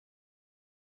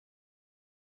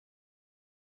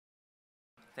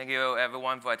Thank you,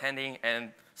 everyone, for attending.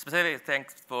 And specifically,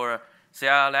 thanks for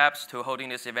CR Labs to holding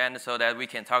this event so that we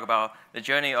can talk about the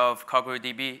journey of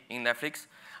CockroachDB in Netflix.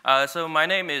 So my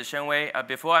name is Shengwei.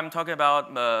 Before I'm talking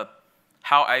about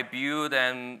how I build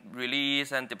and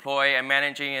release and deploy and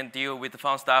managing and deal with the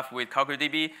fun stuff with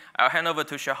CockroachDB, I'll hand over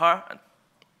to Shahar.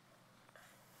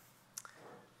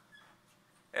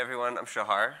 Hey everyone, I'm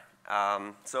Shahar.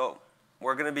 So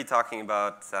we're going to be talking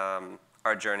about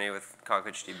our journey with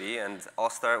CockroachDB, and I'll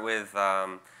start with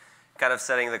kind of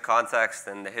setting the context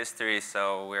and the history,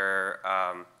 so we're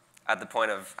at the point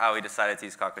of how we decided to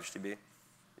use CockroachDB. You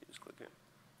just click here.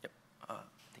 Yep, I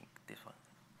think this one.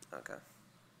 Okay.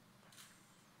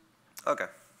 Okay,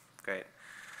 great.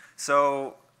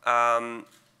 So the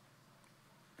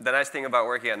nice thing about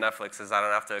working at Netflix is I don't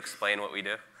have to explain what we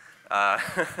do.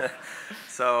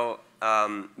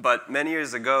 But many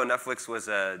years ago, Netflix was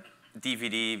a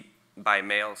DVD by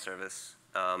mail service.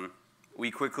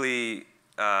 We quickly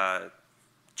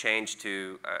changed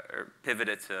to, or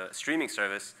pivoted to a streaming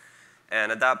service.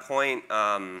 And at that point,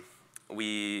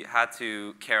 we had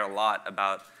to care a lot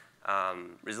about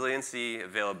resiliency,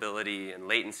 availability, and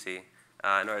latency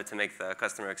in order to make the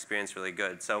customer experience really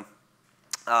good. So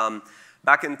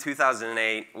back in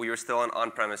 2008, we were still an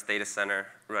on-premise data center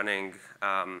running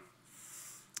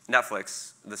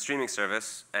Netflix, the streaming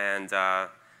service, and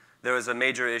there was a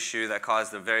major issue that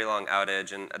caused a very long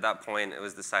outage, and at that point, it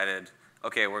was decided,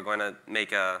 okay, we're going to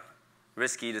make a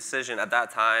risky decision at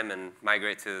that time and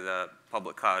migrate to the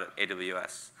public cloud,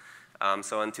 AWS.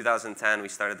 So in 2010, we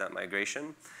started that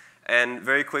migration, and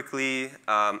very quickly,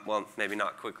 well, maybe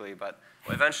not quickly, but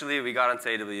eventually, we got into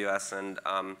AWS, and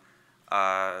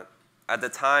at the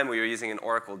time, we were using an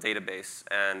Oracle database,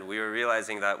 and we were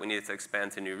realizing that we needed to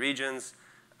expand to new regions,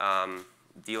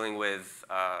 dealing with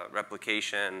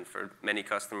replication for many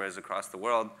customers across the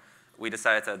world. We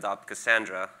decided to adopt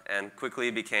Cassandra and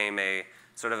quickly became a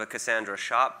sort of a Cassandra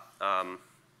shop.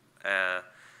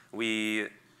 We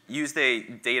used a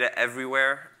data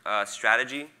everywhere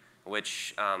strategy,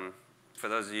 which for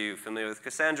those of you familiar with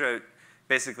Cassandra,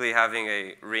 basically having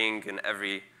a ring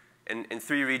in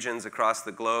 3 regions across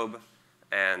the globe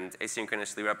and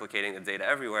asynchronously replicating the data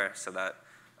everywhere so that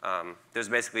there's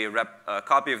basically a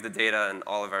copy of the data in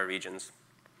all of our regions.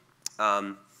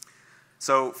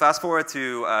 So fast forward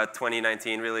to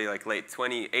 2019, really like late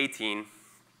 2018,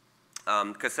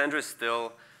 Cassandra is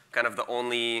still kind of the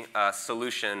only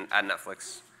solution at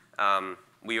Netflix.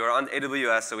 We were on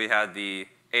AWS, so we had the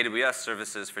AWS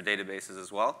services for databases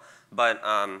as well. But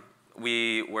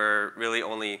we were really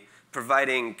only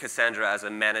providing Cassandra as a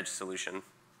managed solution.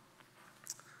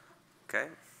 Okay.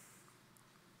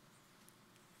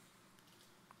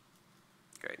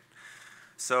 Great.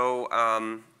 So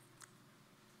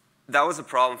that was a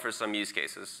problem for some use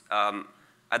cases.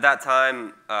 At that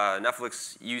time,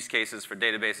 Netflix use cases for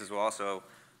databases were also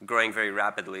growing very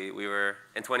rapidly.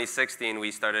 In 2016,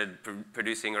 we started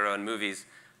producing our own movies.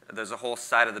 There's a whole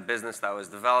side of the business that was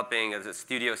developing, as a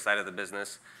studio side of the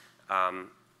business,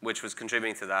 which was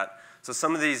contributing to that. So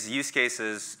some of these use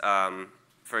cases,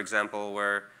 for example,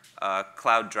 were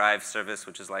cloud drive service,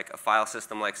 which is like a file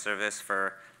system-like service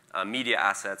for media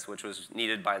assets, which was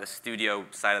needed by the studio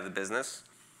side of the business.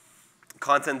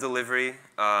 Content delivery,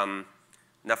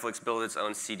 Netflix built its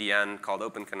own CDN called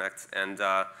OpenConnect, and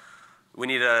we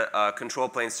need a control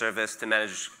plane service to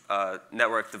manage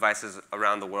network devices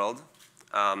around the world.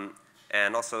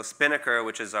 And also Spinnaker,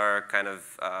 which is our kind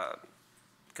of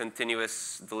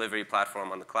continuous delivery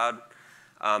platform on the cloud.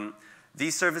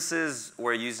 These services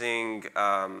were using,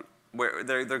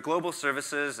 they're global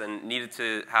services and needed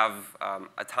to have,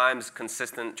 at times,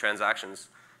 consistent transactions.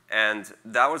 And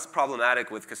that was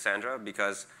problematic with Cassandra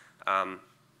because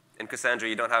in Cassandra,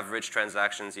 you don't have rich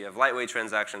transactions. You have lightweight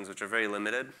transactions, which are very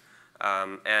limited.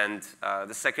 And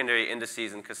the secondary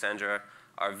indices in Cassandra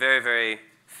are very, very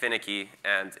finicky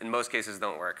and in most cases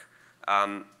don't work.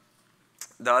 The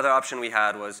other option we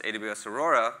had was AWS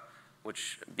Aurora,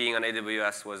 which being on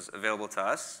AWS was available to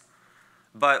us.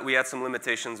 But we had some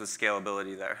limitations with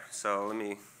scalability there. So let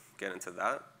me get into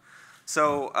that.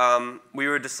 So we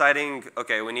were deciding,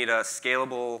 OK, we need a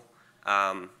scalable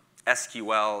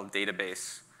SQL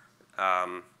database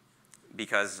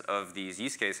because of these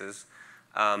use cases.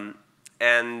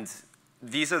 And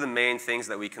these are the main things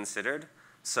that we considered.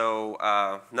 So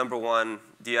number one,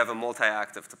 do you have a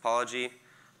multi-active topology?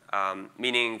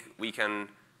 Meaning we can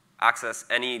access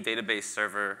any database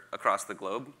server across the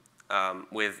globe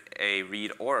with a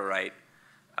read or a write.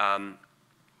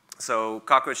 So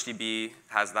CockroachDB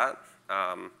has that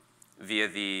via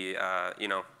the,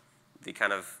 the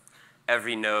kind of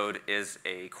every node is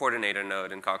a coordinator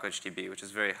node in CockroachDB, which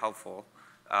is very helpful.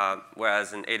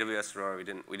 whereas in AWS Aurora,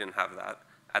 we didn't have that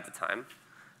at the time.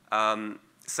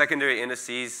 Secondary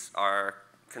indices are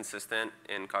consistent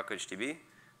in CockroachDB,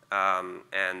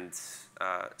 and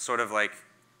sort of like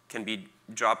can be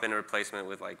drop-in replacement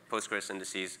with like Postgres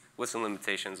indices with some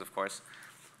limitations, of course.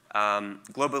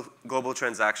 Global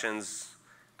transactions,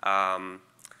 and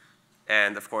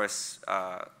of course,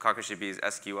 CockroachDB's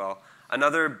SQL.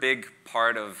 Another big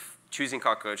part of choosing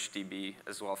CockroachDB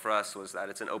as well for us was that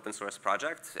it's an open source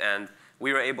project, and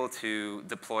we were able to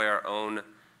deploy our own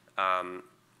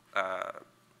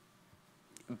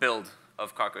build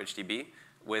of CockroachDB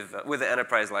with the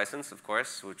enterprise license, of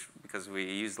course, because we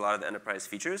used a lot of the enterprise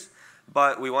features.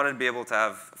 But we wanted to be able to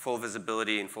have full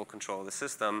visibility and full control of the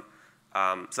system.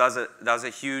 So that was a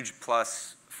huge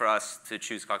plus for us to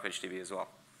choose CockroachDB as well.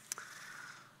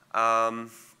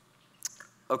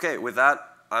 OK, with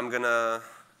that, I'm going to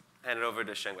hand it over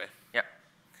to Shengwei. Yeah,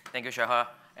 thank you, Shahar.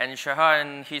 And Shahar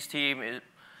and his team,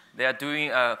 they are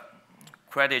doing a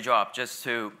great job just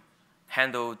to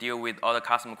deal with all the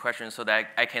customer questions so that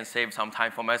I can save some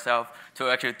time for myself to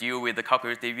actually deal with the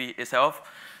CockroachDB itself.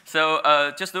 So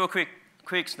just do a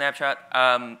quick snapshot.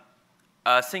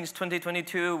 Since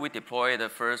 2022, we deployed the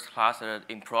first cluster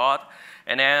in prod.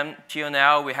 And then till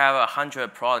now, we have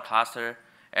 100 prod cluster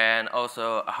and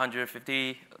also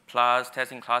 150 plus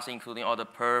testing cluster, including all the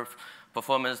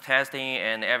performance testing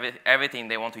and everything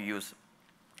they want to use.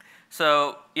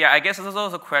 So yeah, I guess there's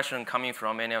also a question coming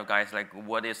from many of guys, like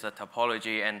what is the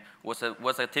topology and what's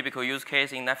a typical use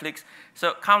case in Netflix?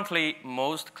 So currently,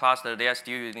 most clusters, they are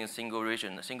still using single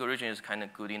region. The single region is kind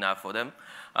of good enough for them.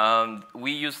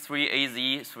 We use 3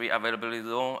 AZ, 3 availability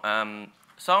zone.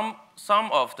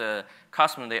 Some of the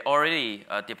customers, they already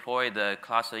deployed the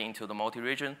cluster into the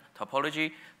multi-region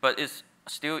topology, but it's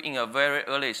still in a very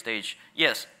early stage.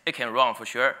 Yes, it can run for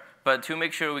sure. But to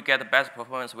make sure we get the best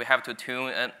performance, we have to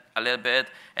tune a little bit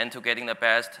and to getting the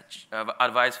best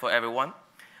advice for everyone.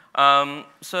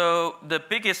 So the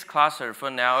biggest cluster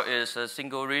for now is a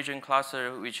single region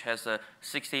cluster, which has a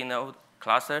 60-node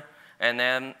cluster. And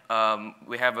then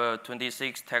we have a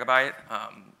 26 terabyte.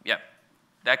 Yeah,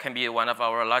 that can be one of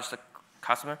our largest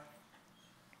customers.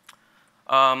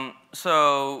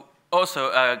 So also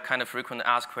a kind of frequent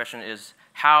asked question is,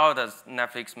 how does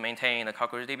Netflix maintain the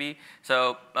CockroachDB?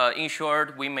 So in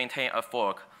short, we maintain a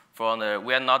fork.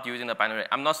 We are not using the binary.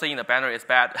 I'm not saying the binary is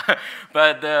bad,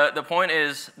 but the point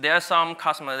is there's some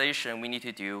customization we need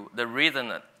to do. The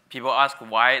reason people ask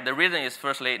why, the reason is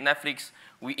firstly, Netflix,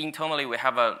 internally we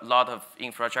have a lot of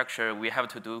infrastructure. We have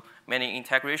to do many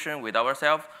integration with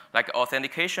ourselves, like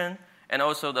authentication, and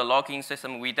also the logging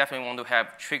system. We definitely want to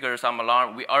trigger some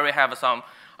alarm. We already have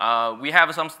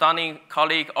some stunning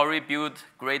colleague already built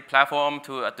great platform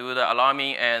to do the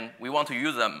alarming, and we want to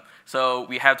use them. So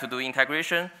we have to do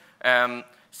integration.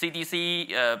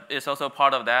 CDC is also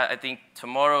part of that. I think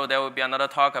tomorrow there will be another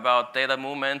talk about data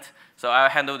movement. So I'll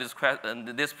handle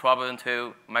this problem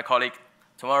to my colleague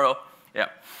tomorrow. Yeah.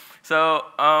 So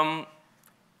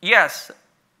yes,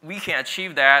 we can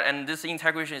achieve that, and this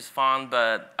integration is fun,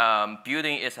 but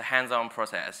building is a hands-on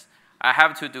process. I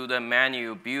have to do the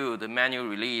manual build, the manual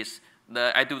release.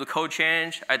 I do the code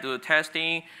change, I do the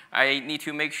testing. I need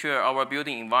to make sure our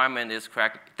building environment is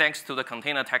correct, thanks to the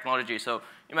container technology. So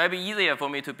it might be easier for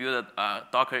me to build a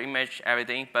Docker image,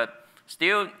 everything, but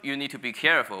still you need to be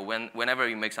careful whenever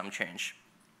you make some change.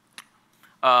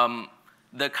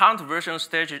 The current version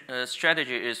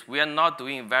strategy is we are not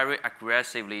doing very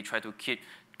aggressively, try to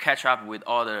catch up with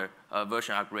all the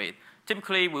version upgrade.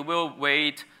 Typically, we will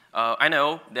wait. I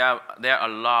know there are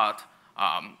a lot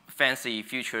fancy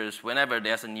features whenever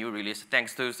there's a new release,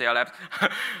 thanks to CR Labs.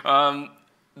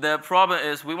 The problem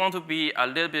is we want to be a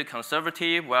little bit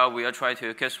conservative while we are trying to,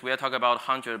 because we are talking about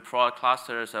 100 prod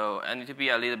clusters, so I need to be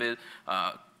a little bit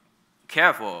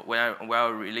careful when I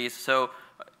release. So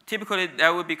typically,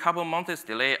 there will be a couple months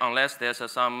delay unless there's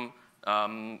some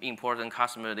important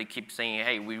customer. They keep saying,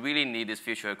 hey, we really need this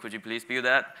feature. Could you please build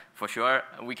that? For sure,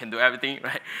 we can do everything,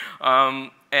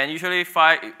 right? And usually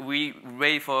we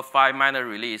wait for 5 minor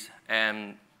release.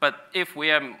 But if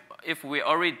we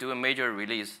already do a major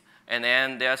release, and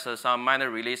then there's some minor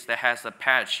release that has a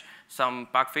patch, some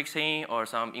bug fixing, or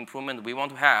some improvement we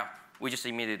want to have, we just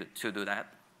immediately to do that.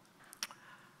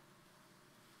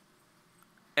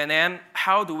 And then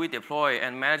how do we deploy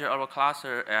and manage our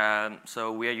cluster?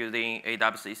 So we are using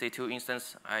AWS EC2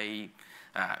 instance.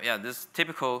 Yeah, this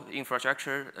typical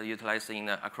infrastructure utilizing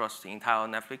across the entire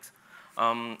Netflix.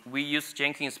 We use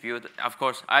Jenkins build. Of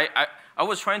course, I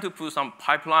was trying to put some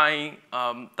pipeline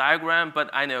diagram, but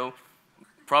I know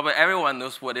probably everyone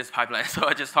knows what is pipeline, so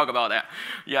I just talk about that.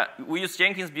 Yeah, we use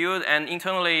Jenkins build, and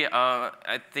internally,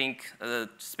 I think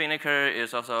Spinnaker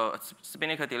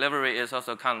delivery is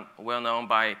also kind of well known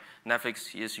by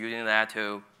Netflix is using that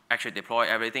to actually deploy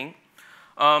everything.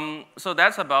 So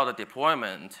that's about the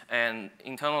deployment, and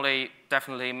internally,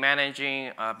 definitely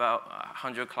managing about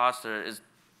 100 clusters is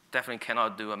definitely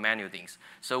cannot do manual things.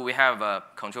 So we have a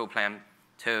control plan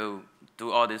to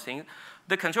do all these things.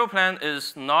 The control plan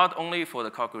is not only for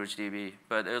the CockroachDB,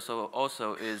 but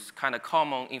also is kind of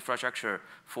common infrastructure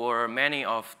for many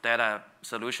of data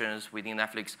solutions within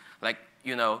Netflix, like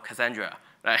Cassandra.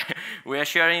 Right? We are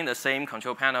sharing the same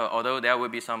control panel, although there will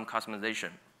be some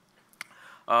customization.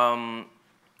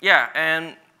 Yeah,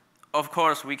 and of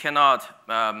course we cannot.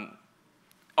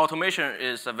 Automation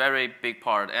is a very big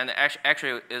part, and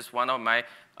actually is one of my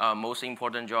most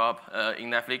important job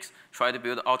in Netflix. Try to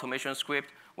build automation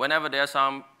script. Whenever there's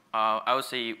some, I would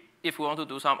say, if we want to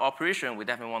do some operation, we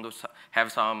definitely want to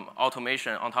have some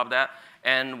automation on top of that.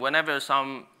 And whenever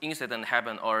some incident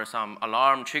happen or some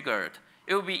alarm triggered,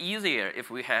 it would be easier if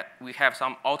we have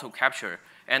some auto capture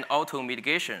and auto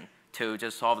mitigation to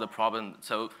just solve the problem.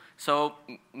 So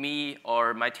me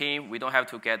or my team, we don't have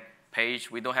to get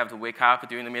paged. We don't have to wake up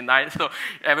during the midnight. So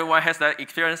everyone has that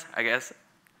experience, I guess.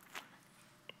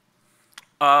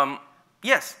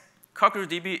 Yes,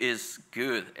 CockroachDB is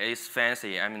good. It's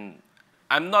fancy. I mean,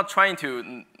 I'm not trying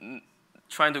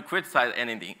to criticize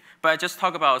anything, but I just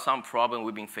talk about some problem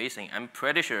we've been facing. I'm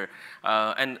pretty sure,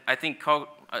 and I think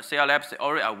CR Labs is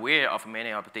already aware of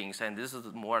many of the things, and this is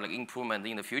more like improvement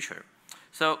in the future.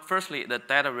 So firstly, the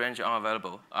data range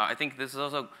unavailable. I think this is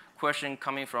also a question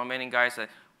coming from many guys.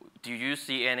 Do you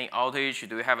see any outage?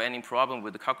 Do you have any problem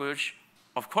with the Cockroach?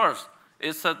 Of course.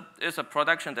 It's a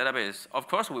production database. Of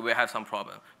course, we will have some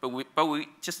problem, but we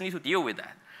just need to deal with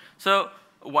that. So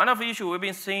one of the issues we've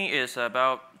been seeing is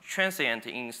about transient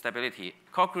instability.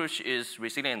 Cockroach is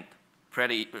resilient,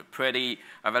 pretty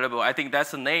available. I think that's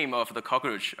the name of the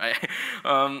Cockroach, right?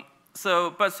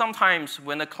 But sometimes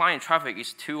when the client traffic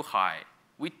is too high,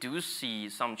 we do see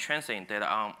some transient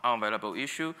data unavailable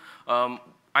issue.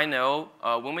 I know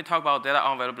when we talk about data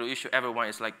unavailable issue, everyone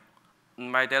is like,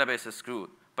 my database is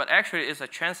screwed. But actually, it's a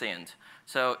transient,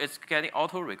 so it's getting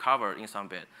auto-recovered in some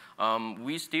bit.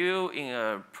 We still in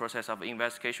a process of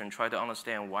investigation, try to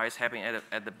understand why it's happening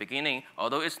at the beginning.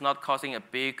 Although it's not causing a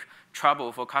big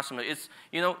trouble for customers, it's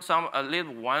a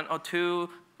little 1 or 2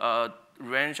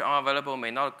 range unavailable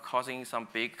may not causing some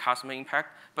big customer impact,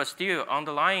 but still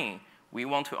underlying, we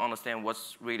want to understand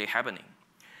what's really happening.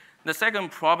 The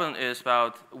second problem is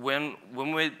about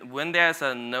when there's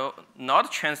a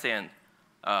not transient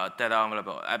data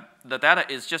unavailable. The data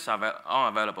is just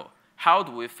unavailable. How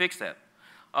do we fix that?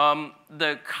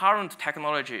 The current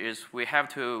technology is we have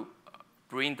to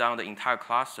bring down the entire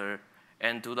cluster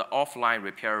and do the offline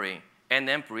repairing, and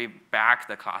then bring back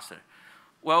the cluster.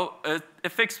 Well,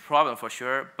 it fixes the problem for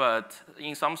sure, but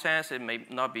in some sense, it may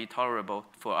not be tolerable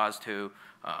for us to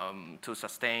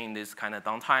sustain this kind of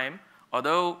downtime.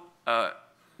 Although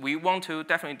we want to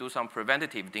definitely do some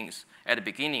preventative things at the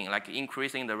beginning, like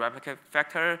increasing the replicate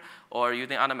factor or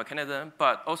using other mechanism,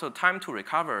 but also time to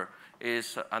recover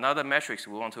is another metric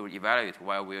we want to evaluate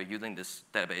while we are using this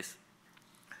database.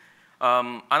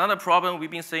 Another problem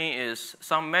we've been seeing is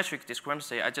some metric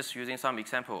discrepancy. I'm just using some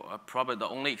example, probably the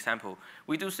only example.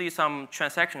 We do see some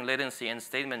transaction latency and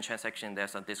statement transaction,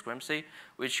 there's a discrepancy,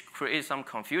 which creates some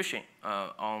confusion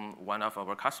on one of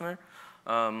our customers.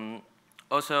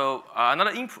 Also,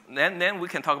 then we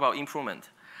can talk about improvement.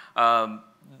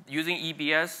 Using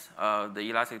EBS, the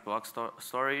elastic block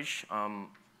storage,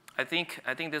 I think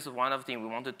this is one of the things we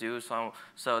want to do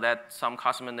so that some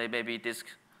customers may be disk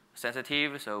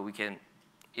sensitive, so we can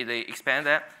either expand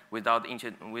that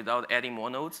without adding more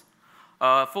nodes.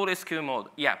 Fully secure mode,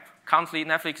 yeah. Currently,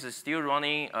 Netflix is still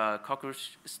running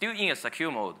Cockroach, still in a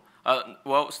secure mode.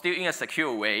 Well, still in a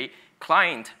secure way.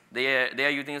 Client, they are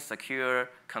using secure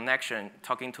connection,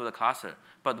 talking to the cluster.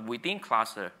 But within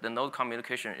cluster, the node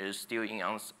communication is still in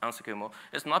unsecure mode.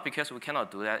 It's not because we cannot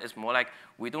do that. It's more like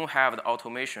we don't have the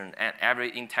automation and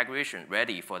every integration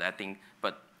ready for that thing.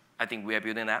 But I think we are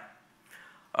building that.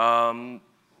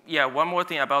 Yeah, one more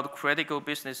thing about critical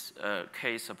business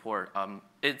case support.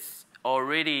 It's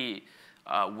already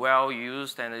well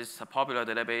used and it's a popular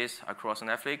database across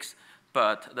Netflix.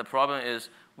 But the problem is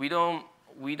we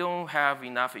don't have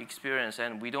enough experience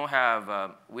and we don't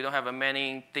have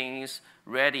many things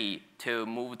ready to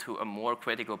move to a more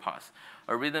critical path.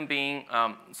 A reason being,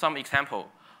 some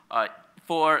example.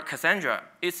 For Cassandra,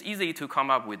 it's easy to come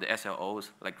up with the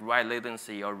SLOs, like write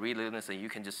latency or read latency. You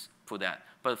can just put that.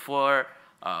 But for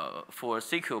for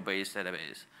SQL-based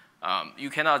database, you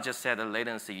cannot just set a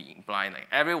latency blindly.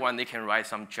 Everyone, they can write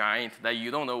some giant that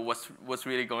you don't know what's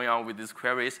really going on with these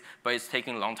queries, but it's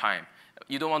taking a long time.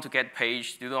 You don't want to get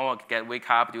paged. You don't want to wake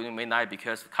up during midnight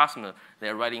because the customer,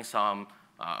 they're writing some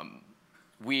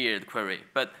weird query.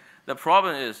 But the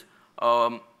problem is,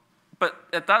 but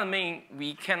that doesn't mean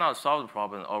we cannot solve the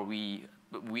problem, or we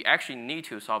actually need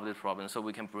to solve this problem so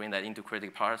we can bring that into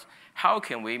critical paths. How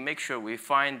can we make sure we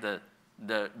find the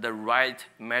right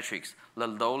metrics, the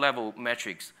low-level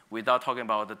metrics, without talking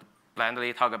about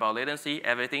blindly talk about latency,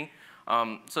 everything?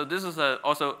 So this is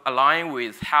also aligned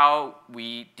with how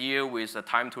we deal with the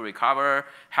time to recover.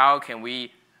 How can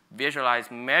we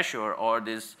visualize, measure all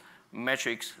these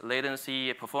metrics,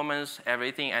 latency, performance,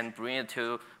 everything, and bring it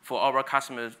for our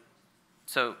customers,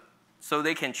 so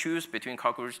they can choose between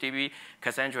CockroachDB,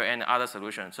 Cassandra, and other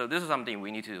solutions. So this is something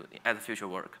we need to do as future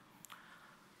work.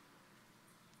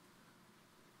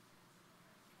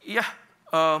 Yeah,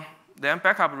 then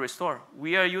backup restore.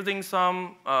 We are using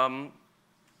some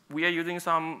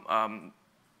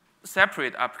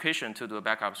separate application to do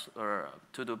backups, or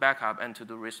to do backup and to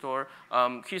do restore.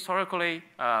 Historically,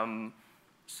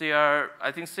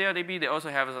 I think CRDB, they also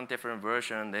have some different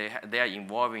version. They are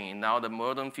evolving. Now the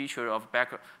modern feature of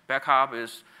backup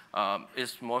is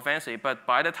more fancy. But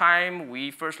by the time we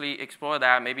firstly explore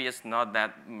that, maybe it's not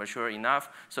that mature enough.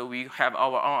 So we have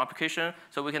our own application.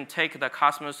 So we can take the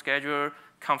customer schedule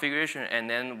configuration, and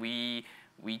then we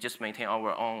just maintain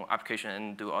our own application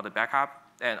and do all the backup.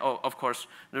 And of course,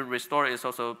 the restore is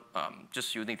also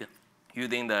just using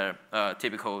the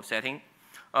typical setting.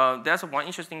 There's one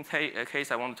interesting case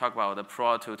I want to talk about, the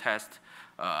prod to test.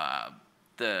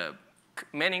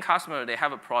 Many customers, they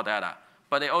have a prod data,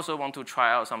 but they also want to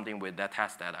try out something with that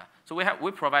test data. So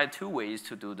we provide two ways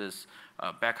to do this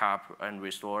backup and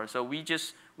restore. So we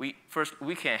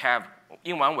can have,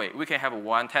 in one way, we can have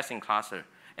one testing cluster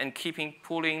and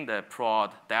pulling the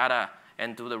prod data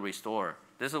and do the restore.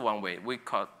 This is one way. We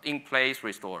call in-place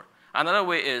restore. Another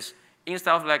way is,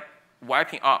 instead of like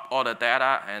wiping out all the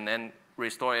data and then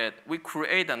restore it, we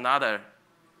create another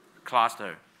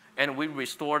cluster, and we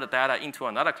restore the data into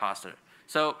another cluster.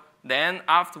 So then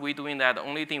after we're doing that, the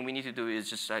only thing we need to do is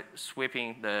just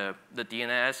sweeping the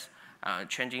DNS,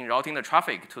 routing the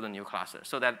traffic to the new cluster,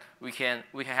 so that we can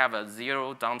have a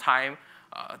zero downtime,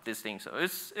 this thing. So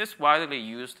it's widely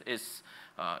used.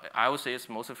 I would say it's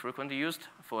most frequently used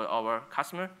for our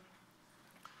customer.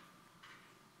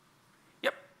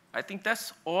 Yep, I think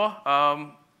that's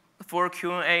all. For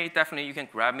Q&A, definitely you can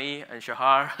grab me and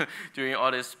Shahar during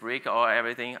all this break or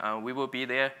everything. We will be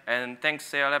there. And thanks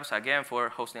Sierra Labs again for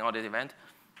hosting all this event.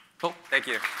 Cool. Thank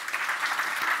you.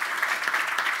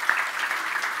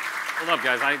 Hold up,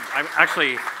 guys.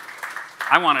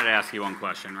 I wanted to ask you one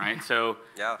question, right? So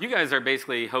yeah. You guys are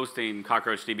basically hosting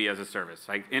CockroachDB as a service,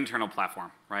 like internal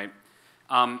platform, right?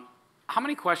 How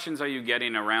many questions are you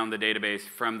getting around the database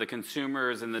from the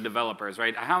consumers and the developers,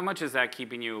 right? How much is that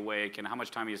keeping you awake, and how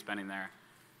much time are you spending there?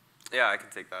 Yeah, I can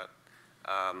take that.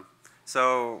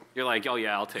 So you're like, oh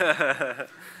yeah, I'll take it.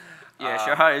 Yeah,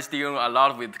 Shahar is dealing a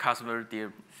lot with customer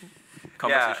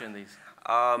conversation.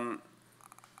 Yeah.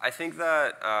 I think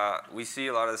that we see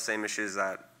a lot of the same issues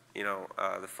that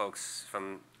the folks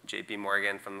from JP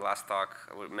Morgan from the last talk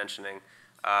were mentioning.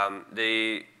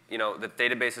 The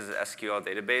database is an SQL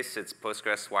database. It's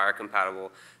Postgres wire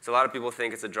compatible. So a lot of people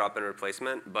think it's a drop-in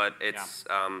replacement, but it's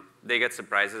they get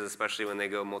surprises, especially when they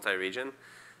go multi-region.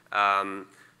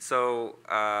 So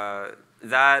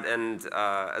that, and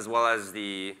as well as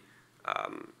the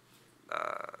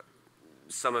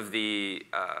some of the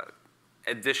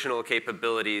additional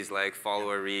capabilities like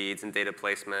follower reads and data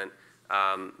placement.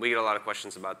 We get a lot of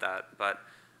questions about that. But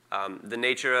the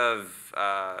nature of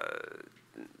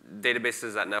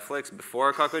databases at Netflix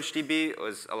before CockroachDB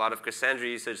was a lot of Cassandra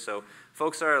usage. So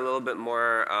folks are a little bit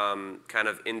more kind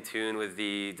of in tune with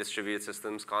the distributed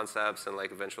systems concepts and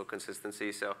like eventual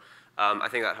consistency. So I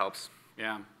think that helps.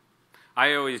 Yeah.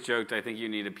 I always joked, I think you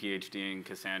need a PhD in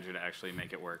Cassandra to actually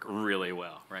make it work really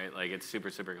well, right? Like it's super,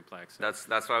 super complex. So.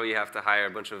 That's why we have to hire a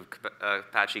bunch of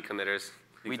Apache committers.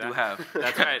 We do have.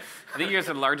 That's right. I think you guys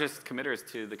are the largest committers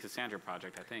to the Cassandra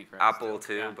project, I think, right? Apple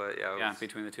too, yeah. But yeah. Yeah,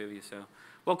 between the two of you. So,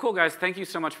 well, cool, guys. Thank you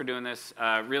so much for doing this.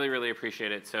 Really, really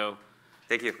appreciate it. So,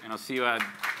 thank you. And I'll see you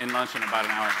in lunch in about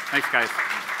an hour. Thanks, guys.